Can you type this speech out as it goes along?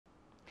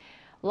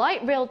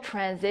Light rail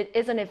transit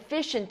is an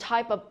efficient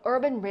type of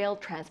urban rail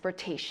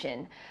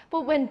transportation.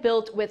 But when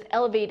built with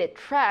elevated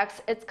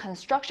tracks, its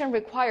construction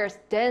requires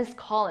dense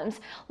columns,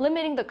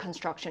 limiting the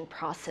construction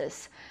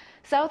process.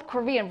 South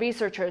Korean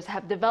researchers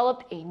have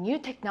developed a new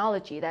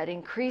technology that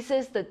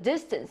increases the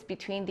distance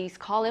between these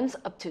columns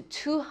up to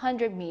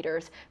 200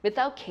 meters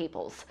without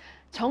cables.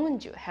 Jeong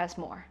Eun-joo has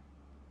more.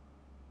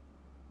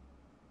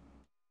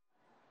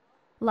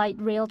 Light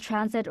rail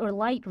transit, or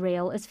light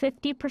rail, is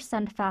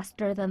 50%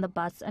 faster than the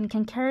bus and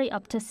can carry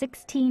up to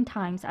 16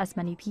 times as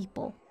many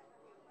people.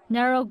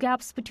 Narrow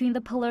gaps between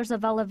the pillars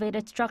of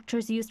elevated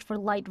structures used for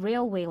light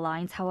railway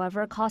lines,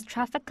 however, cause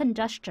traffic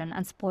congestion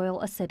and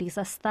spoil a city's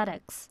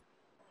aesthetics.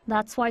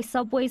 That's why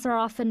subways are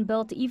often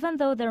built even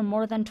though they're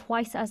more than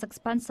twice as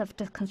expensive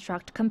to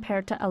construct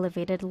compared to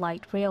elevated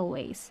light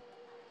railways.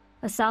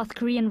 A South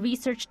Korean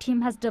research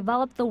team has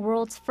developed the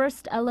world's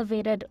first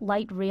elevated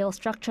light rail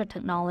structure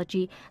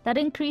technology that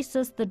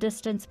increases the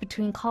distance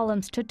between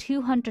columns to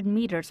 200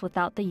 meters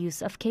without the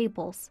use of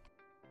cables.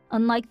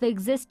 Unlike the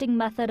existing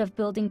method of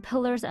building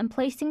pillars and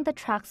placing the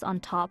tracks on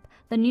top,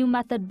 the new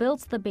method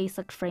builds the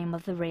basic frame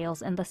of the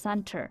rails in the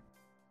center.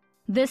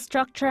 This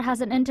structure has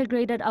an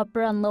integrated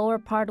upper and lower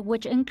part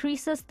which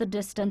increases the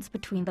distance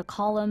between the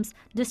columns,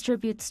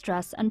 distributes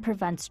stress, and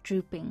prevents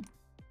drooping.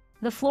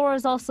 The floor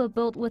is also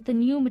built with a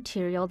new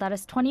material that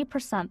is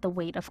 20% the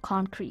weight of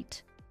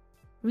concrete.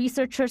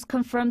 Researchers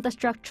confirmed the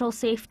structural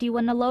safety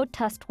when a load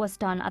test was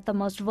done at the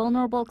most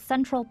vulnerable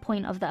central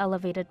point of the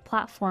elevated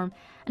platform,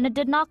 and it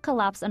did not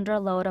collapse under a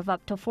load of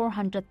up to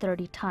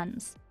 430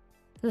 tons.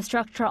 The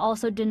structure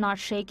also did not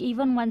shake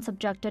even when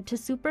subjected to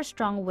super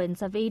strong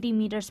winds of 80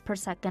 meters per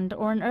second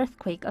or an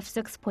earthquake of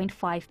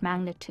 6.5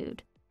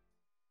 magnitude.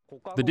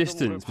 The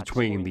distance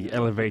between the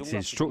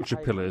elevated structure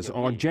pillars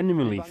are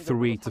genuinely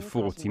 3 to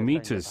 40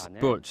 meters,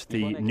 but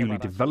the newly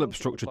developed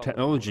structure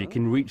technology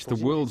can reach the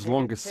world's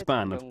longest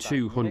span of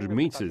 200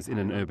 meters in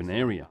an urban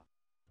area.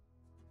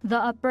 The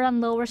upper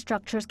and lower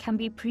structures can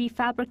be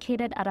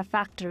prefabricated at a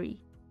factory.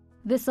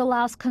 This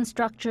allows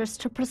constructors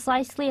to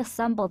precisely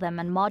assemble them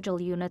in module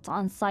units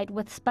on site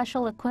with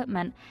special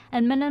equipment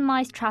and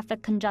minimize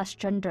traffic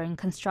congestion during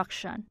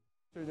construction.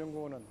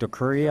 The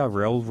Korea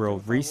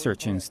Railroad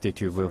Research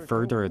Institute will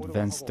further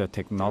advance the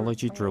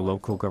technology through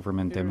local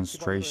government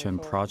demonstration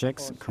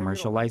projects,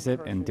 commercialize it,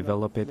 and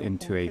develop it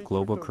into a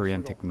global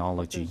Korean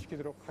technology.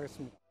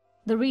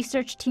 The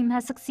research team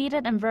has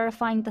succeeded in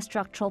verifying the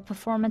structural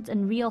performance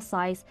in real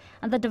size,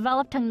 and the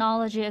developed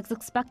technology is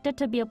expected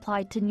to be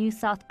applied to new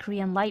South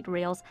Korean light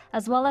rails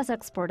as well as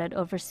exported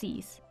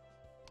overseas.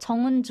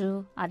 Jeong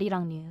Eun-joo,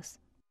 Arirang News.